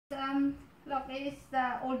it's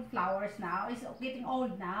the old flowers now. It's getting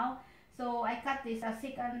old now. So I cut this, cut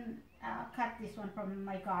this one from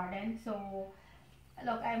my garden. So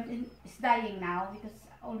look, it's dying now because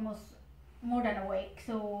almost more than a week.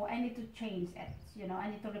 So I need to change it. You know, I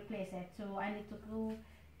need to replace it. So I need to go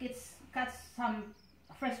cut some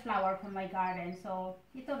fresh flower from my garden. So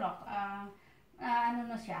ito look, ano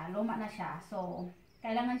na siya, luma na siya. So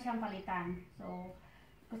kailangan siyang palitan. So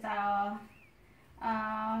kasi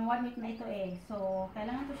 1 week na ito eh. So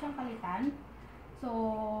kailangan ko siyang palitan. So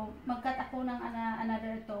magkat ako ng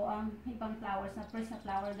another ito, ang ibang flowers na fresh na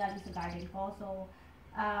flower galing sa garden ko. So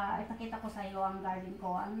ipakita ko sa iyo ang garden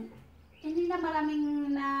ko. Hindi na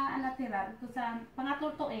maraming natira. Ito sa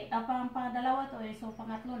pangatlo to eh, pangdalawa to eh. So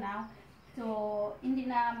pangatlo na. So hindi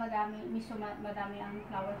na madami, madami ang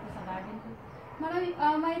flower ko sa garden ko. Marami,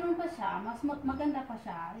 mayroon pa siya, mas maganda pa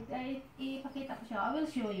siya. Ipakita ko siya. I will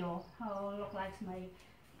show you how look like my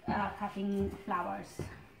cutting flowers.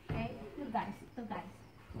 Okay, ito guys. So, guys,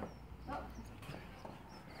 look.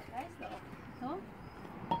 So,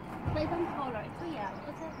 ibang color. Ito yan.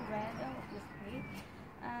 Ito red of this green.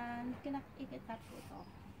 And ikat ko ito.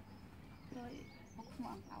 So, focus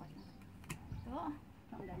mo ang flowers na. Ito,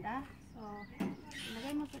 ang ganda. So,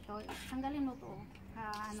 ilagay mo ito. Tanggalin mo ito.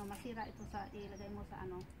 Masira ito ilagay mo sa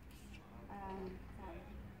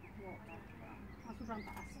sobrang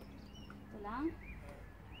taas. Ito lang.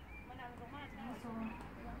 So,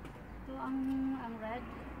 ito ang red. So,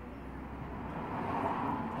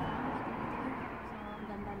 ang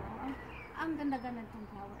ganda no? Ang ganda-ganda itong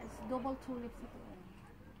flower. It's double tulips ito eh.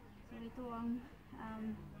 So, ito ang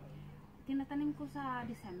tinatanim ko sa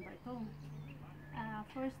December ito.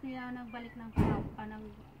 First niya nagbalik ng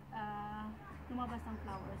lumabas ng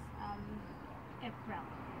flowers April.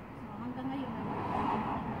 So hanggang ngayon ito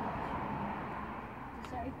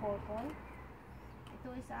siya ay purple.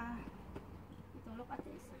 Ito is ito look at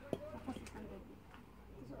this. Tapos isang baby.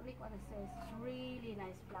 So look what it says. Really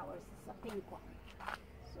nice flowers. It's a pink one.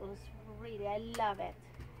 So it's really, I love it.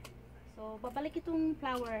 So babalik itong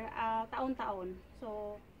flower taon-taon.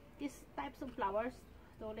 So these types of flowers,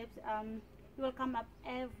 tulips, will come up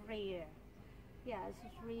every year. Yeah, it's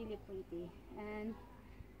really pretty. And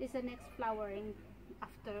this is the next flowering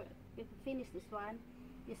after we finish this one,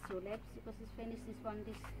 this tulips, because it's finished this one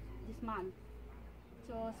this month.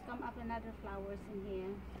 So it's come up another flowers in here.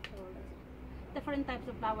 So different types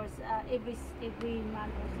of flowers every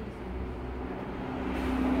month or season.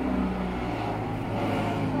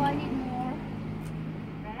 So I need more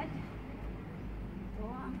red. Ito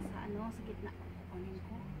ang sa gitna. Kunin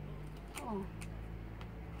ko. Oh.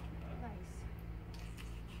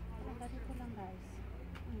 Ito lang guys.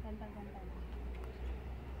 Ang ganda-ganda na.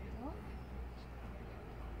 Ito.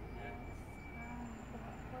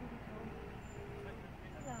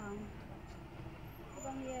 Ito lang.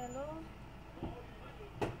 Ibang yellow.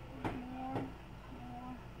 More.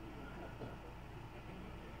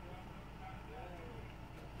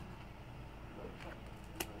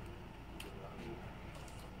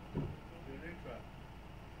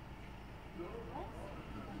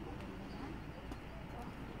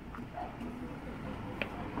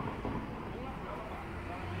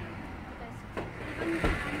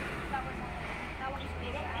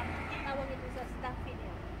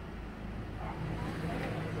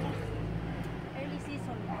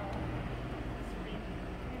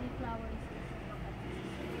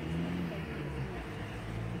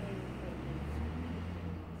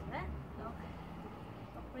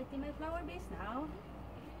 Pretty my flower base now.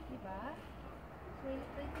 Diba?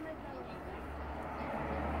 Pretty my flower base.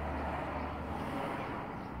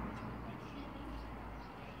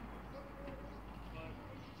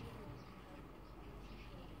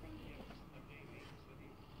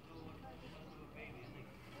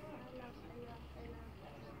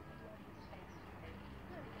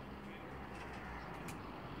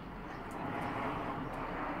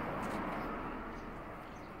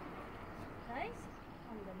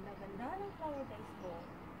 Ganda ng flower base ko.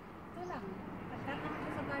 Ito lang. Pagkakang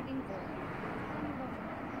ko sa garden ko.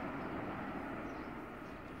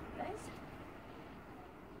 Guys.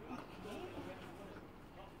 Okay.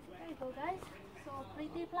 There you go guys. So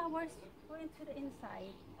pretty flowers going to the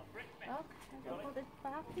inside. Look. I will put it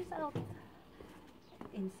back this out.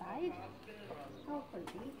 Inside. How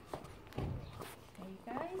pretty. Okay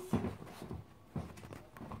guys.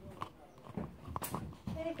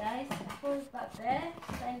 Okay guys, put that there.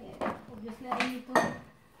 Obviously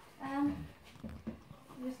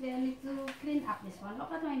I need to clean up this one.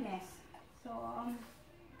 Look at my mess. So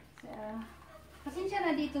pasensya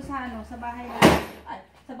na dito sa sa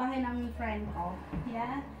bahay ng friend ko.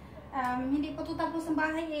 Yeah. Hindi pa ito tapos ang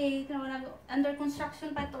bahay eh. Under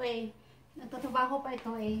construction pa ito eh. Nagtatrabaho pa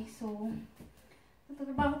ito eh. So,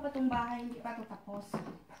 nagtatrabaho pa itong bahay. Hindi pa ito tapos.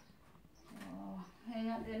 So,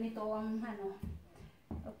 ganito ang ano.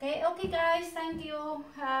 Okay, okay guys. Thank you.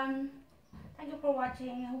 Thank you for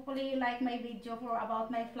watching. Hopefully you like my video for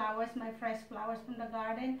about my flowers, my fresh flowers from the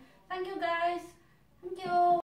garden. Thank you guys. Thank you.